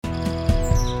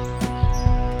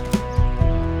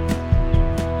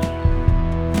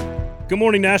Good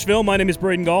morning, Nashville. My name is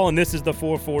Braden Gall, and this is the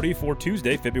 440 for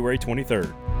Tuesday, February 23rd.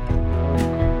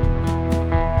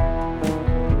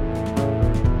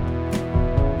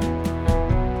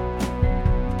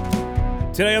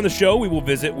 Today on the show, we will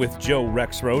visit with Joe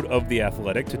Rexrode of The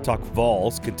Athletic to talk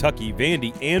Vols, Kentucky,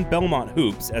 Vandy, and Belmont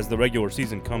hoops as the regular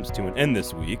season comes to an end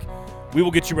this week. We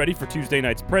will get you ready for Tuesday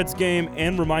night's Preds game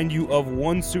and remind you of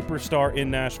one superstar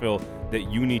in Nashville that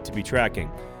you need to be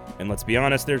tracking. And let's be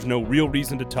honest, there's no real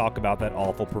reason to talk about that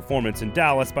awful performance in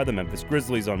Dallas by the Memphis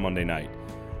Grizzlies on Monday night.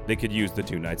 They could use the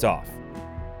 2 nights off.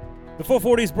 The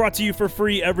 440 is brought to you for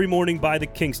free every morning by the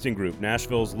Kingston Group,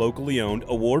 Nashville's locally owned,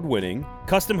 award-winning,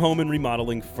 custom home and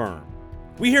remodeling firm.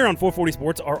 We here on 440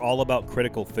 Sports are all about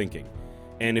critical thinking.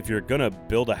 And if you're going to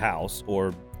build a house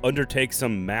or undertake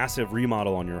some massive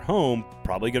remodel on your home,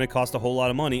 probably going to cost a whole lot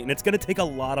of money, and it's going to take a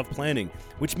lot of planning,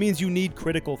 which means you need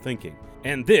critical thinking.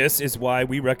 And this is why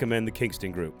we recommend the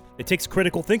Kingston Group. It takes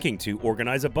critical thinking to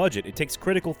organize a budget. It takes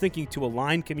critical thinking to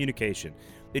align communication.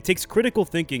 It takes critical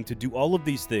thinking to do all of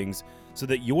these things so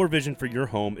that your vision for your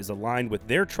home is aligned with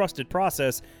their trusted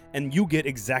process and you get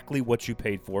exactly what you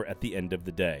paid for at the end of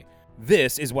the day.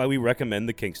 This is why we recommend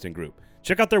the Kingston Group.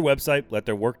 Check out their website. Let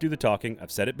their work do the talking.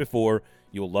 I've said it before.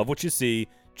 You'll love what you see.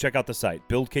 Check out the site,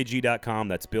 buildkg.com.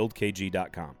 That's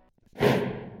buildkg.com.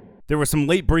 There was some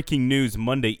late-breaking news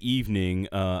Monday evening,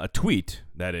 a tweet,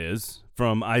 that is,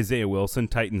 from Isaiah Wilson,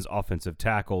 Titans offensive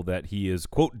tackle, that he is,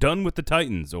 quote, done with the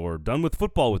Titans, or done with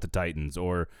football with the Titans,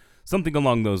 or something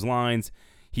along those lines.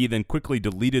 He then quickly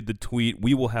deleted the tweet.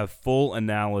 We will have full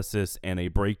analysis and a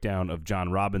breakdown of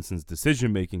John Robinson's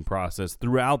decision-making process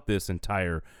throughout this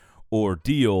entire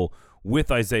ordeal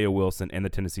with Isaiah Wilson and the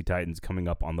Tennessee Titans coming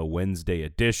up on the Wednesday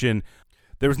edition.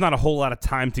 There was not a whole lot of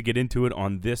time to get into it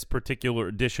on this particular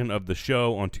edition of the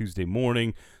show on Tuesday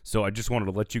morning, so I just wanted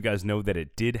to let you guys know that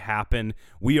it did happen.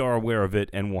 We are aware of it,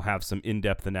 and we'll have some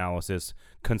in-depth analysis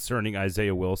concerning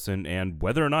Isaiah Wilson and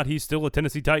whether or not he's still a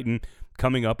Tennessee Titan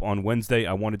coming up on Wednesday.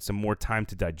 I wanted some more time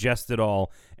to digest it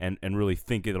all and really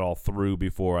think it all through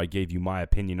before I gave you my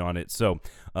opinion on it. So,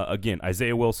 again,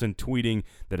 Isaiah Wilson tweeting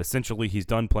that essentially he's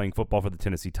done playing football for the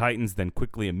Tennessee Titans, then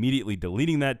quickly immediately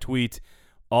deleting that tweet.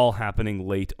 All happening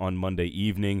late on Monday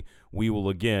evening. We will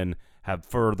again have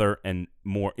further and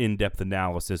more in-depth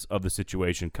analysis of the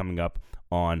situation coming up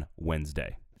on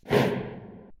Wednesday.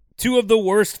 2 of the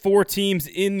worst 4 teams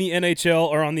in the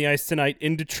NHL are on the ice tonight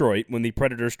in Detroit when the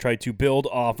Predators try to build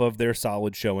off of their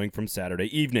solid showing from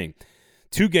Saturday evening.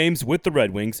 2 games with the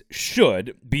Red Wings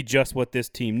should be just what this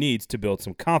team needs to build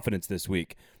some confidence this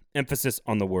week. Emphasis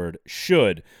on the word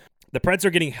should. The Preds are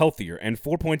getting healthier, and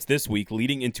 4 points this week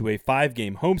leading into a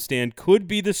 5-game homestand could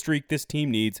be the streak this team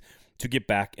needs to get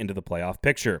back into the playoff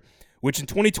picture, which in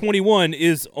 2021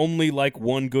 is only like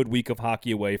 1 good week of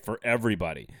hockey away for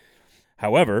everybody.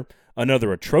 However,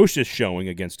 another atrocious showing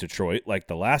against Detroit, like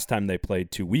the last time they played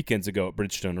 2 weekends ago at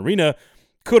Bridgestone Arena,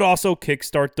 could also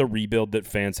kickstart the rebuild that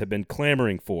fans have been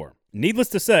clamoring for. Needless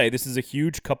to say, this is a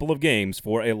huge couple of games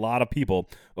for a lot of people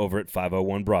over at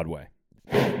 501 Broadway.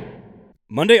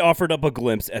 Monday offered up a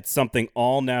glimpse at something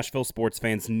all Nashville sports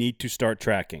fans need to start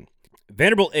tracking.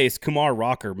 Vanderbilt ace Kumar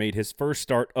Rocker made his first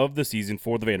start of the season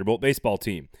for the Vanderbilt baseball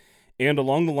team. And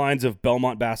along the lines of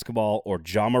Belmont basketball or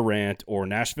Ja Morant or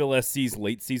Nashville SC's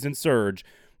late season surge,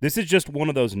 this is just one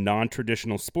of those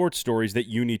non-traditional sports stories that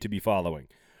you need to be following.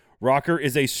 Rocker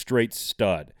is a straight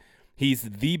stud. He's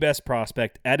the best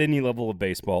prospect at any level of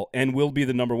baseball and will be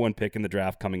the number 1 pick in the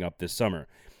draft coming up this summer.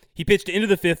 He pitched into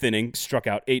the 5th inning, struck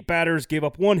out 8 batters, gave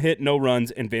up 1 hit, no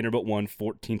runs, and Vanderbilt won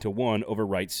 14-1 over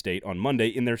Wright State on Monday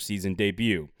in their season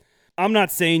debut. I'm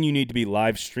not saying you need to be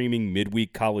live streaming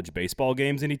midweek college baseball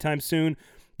games anytime soon,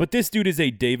 but this dude is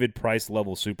a David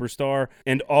Price-level superstar,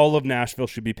 and all of Nashville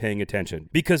should be paying attention,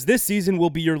 because this season will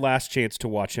be your last chance to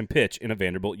watch him pitch in a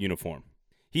Vanderbilt uniform.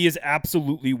 He is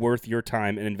absolutely worth your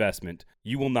time and investment.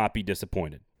 You will not be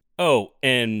disappointed. Oh,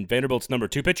 and Vanderbilt's number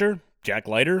 2 pitcher, Jack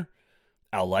Leiter,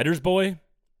 Al Leiter's boy,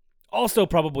 also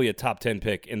probably a top 10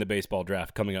 pick in the baseball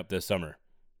draft coming up this summer.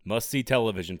 Must-see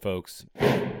television, folks.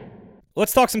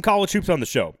 Let's talk some college hoops on the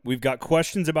show. We've got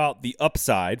questions about the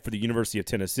upside for the University of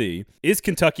Tennessee. Is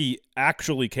Kentucky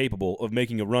actually capable of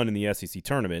making a run in the SEC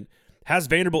tournament? Has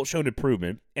Vanderbilt shown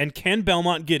improvement? And can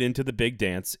Belmont get into the big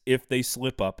dance if they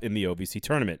slip up in the OVC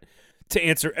tournament? To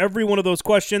answer every one of those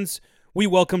questions, we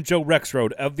welcome Joe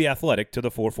Rexrode of The Athletic to the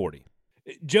 440.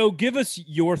 Joe, give us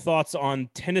your thoughts on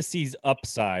Tennessee's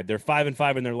upside. They're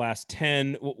 5-5 in their last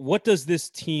 10. What does this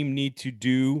team need to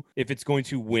do if it's going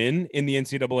to win in the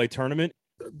NCAA tournament?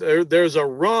 There's a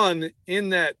run in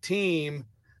that team.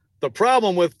 The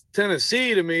problem with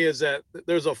Tennessee to me is that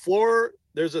there's a floor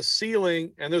there's a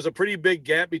ceiling and there's a pretty big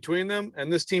gap between them.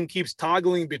 And this team keeps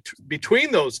toggling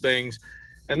between those things.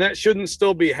 And that shouldn't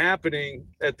still be happening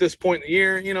at this point in the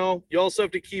year. You know, you also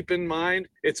have to keep in mind,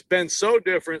 it's been so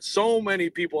different. So many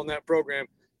people in that program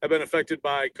have been affected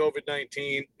by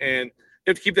COVID-19, and you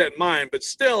have to keep that in mind. But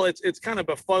still, it's kind of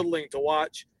befuddling to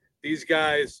watch these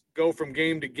guys go from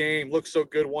game to game, look so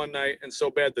good one night and so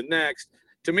bad the next.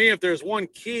 To me, if there's one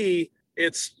key,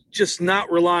 it's just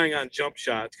not relying on jump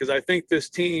shots, because I think this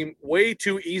team way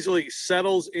too easily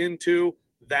settles into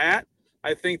that.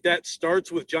 I think that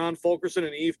starts with John Fulkerson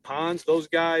and Yves Pons. Those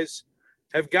guys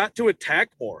have got to attack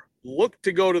more, look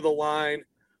to go to the line,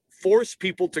 force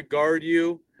people to guard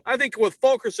you. I think with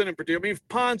Fulkerson in particular, I mean,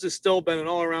 Pons has still been an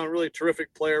all-around really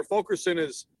terrific player. Fulkerson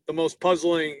is the most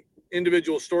puzzling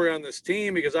individual story on this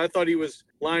team, because I thought he was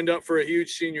lined up for a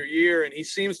huge senior year, and he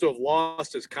seems to have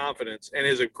lost his confidence and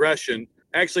his aggression.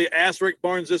 Actually asked Rick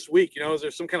Barnes this week, you know, is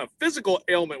there some kind of physical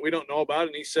ailment we don't know about?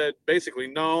 And he said basically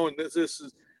no, and this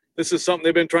is something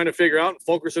they've been trying to figure out, and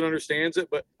Fulkerson understands it.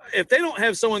 But if they don't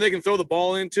have someone they can throw the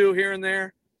ball into here and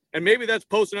there, and maybe that's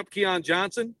posting up Keon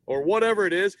Johnson or whatever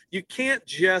it is, you can't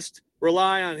just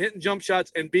rely on hitting jump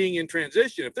shots and being in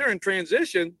transition. If they're in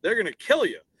transition, they're going to kill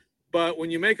you. But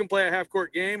when you make them play a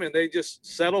half-court game and they just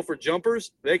settle for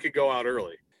jumpers, they could go out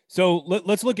early. So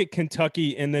let's look at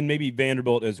Kentucky and then maybe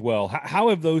Vanderbilt as well. How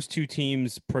have those two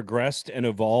teams progressed and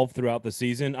evolved throughout the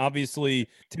season? Obviously,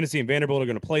 Tennessee and Vanderbilt are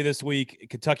going to play this week.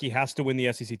 Kentucky has to win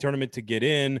the SEC tournament to get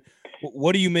in.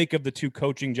 What do you make of the two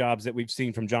coaching jobs that we've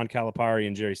seen from John Calipari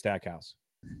and Jerry Stackhouse?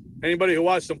 Anybody who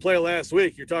watched them play last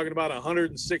week, you're talking about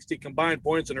 160 combined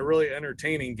points in a really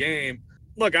entertaining game.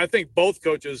 Look, I think both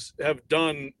coaches have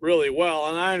done really well,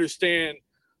 and I understand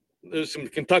there's some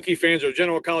Kentucky fans or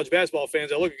general college basketball fans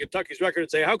that look at Kentucky's record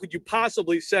and say, how could you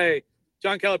possibly say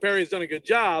John Calipari has done a good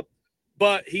job?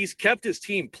 But he's kept his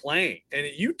team playing. And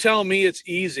you tell me it's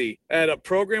easy at a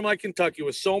program like Kentucky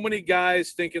with so many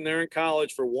guys thinking they're in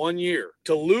college for 1 year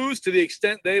to lose to the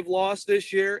extent they've lost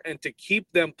this year and to keep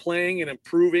them playing and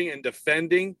improving and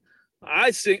defending.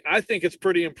 I think it's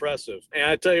pretty impressive. And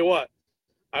I tell you what,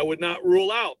 I would not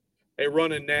rule out a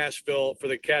run in Nashville for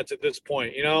the Cats at this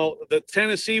point. You know, the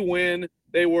Tennessee win,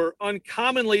 they were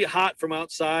uncommonly hot from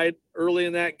outside early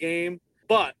in that game,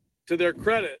 but to their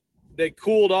credit, they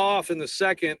cooled off in the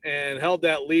second and held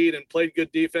that lead and played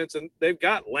good defense, and they've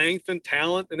got length and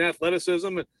talent and athleticism,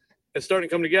 and it's starting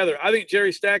to come together. I think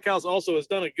Jerry Stackhouse also has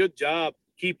done a good job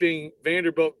keeping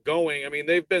Vanderbilt going. I mean,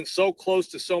 they've been so close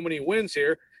to so many wins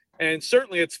here. And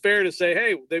certainly it's fair to say,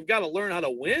 hey, they've got to learn how to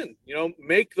win, you know,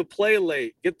 make the play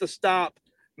late, get the stop,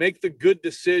 make the good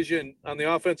decision on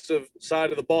the offensive side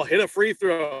of the ball, hit a free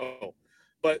throw.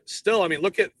 But still, I mean,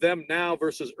 look at them now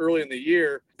versus early in the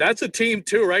year. That's a team,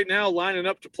 too, right now lining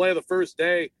up to play the first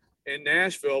day in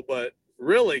Nashville, but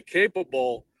really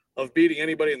capable of beating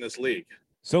anybody in this league.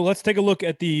 So let's take a look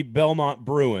at the Belmont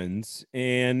Bruins.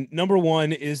 And number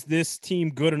one, is this team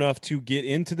good enough to get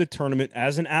into the tournament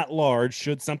as an at-large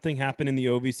should something happen in the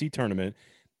OVC tournament?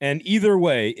 And either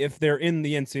way, if they're in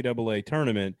the NCAA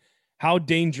tournament, how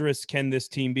dangerous can this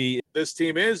team be? This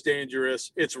team is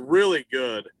dangerous. It's really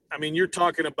good. I mean, you're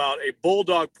talking about a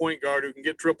bulldog point guard who can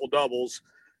get triple doubles,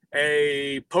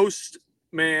 a post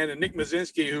man and Nick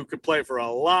Mazinski who could play for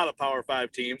a lot of Power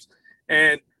 5 teams.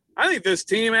 And I think this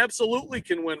team absolutely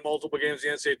can win multiple games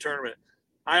in the NCAA tournament.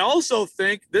 I also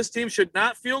think this team should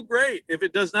not feel great if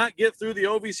it does not get through the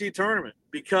OVC tournament,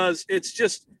 because it's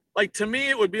just like, to me,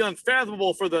 it would be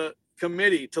unfathomable for the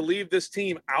committee to leave this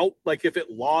team out, like if it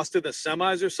lost in the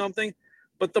semis or something.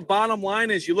 But the bottom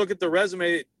line is, you look at the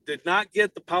resume, it did not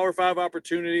get the Power 5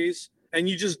 opportunities, and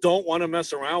you just don't want to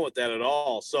mess around with that at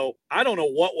all. So I don't know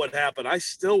what would happen. I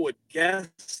still would guess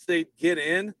they'd get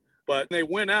in. But they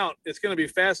win out, it's going to be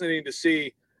fascinating to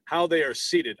see how they are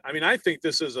seated. I mean, I think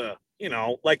this is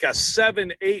like a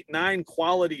 7, 8, 9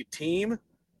 quality team,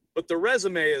 but the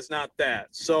resume is not that.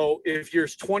 So if you're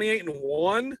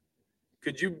 28-1,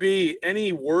 could you be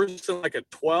any worse than like a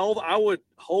 12? I would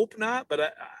hope not,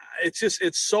 but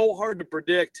it's so hard to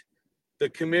predict the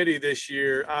committee this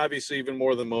year, obviously even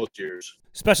more than most years.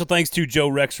 Special thanks to Joe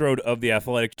Rexrode of The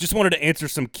Athletic. Just wanted to answer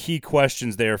some key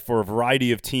questions there for a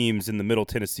variety of teams in the Middle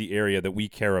Tennessee area that we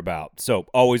care about. So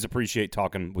always appreciate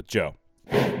talking with Joe.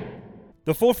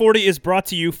 The 440 is brought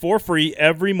to you for free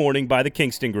every morning by the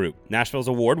Kingston Group, Nashville's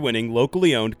award-winning,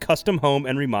 locally owned custom home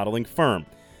and remodeling firm.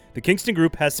 The Kingston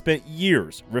Group has spent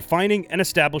years refining and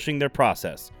establishing their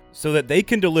process so that they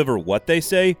can deliver what they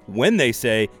say, when they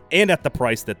say, and at the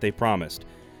price that they promised.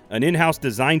 An in-house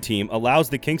design team allows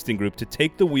the Kingston Group to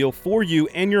take the wheel for you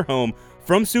and your home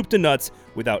from soup to nuts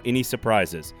without any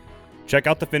surprises. Check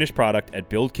out the finished product at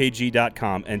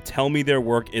buildkg.com and tell me their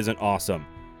work isn't awesome.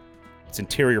 It's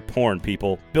interior porn,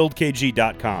 people.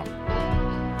 buildkg.com.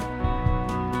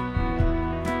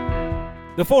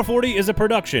 The 440 is a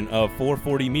production of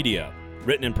 440 Media.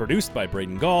 Written and produced by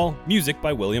Braden Gall. Music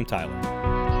by William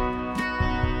Tyler.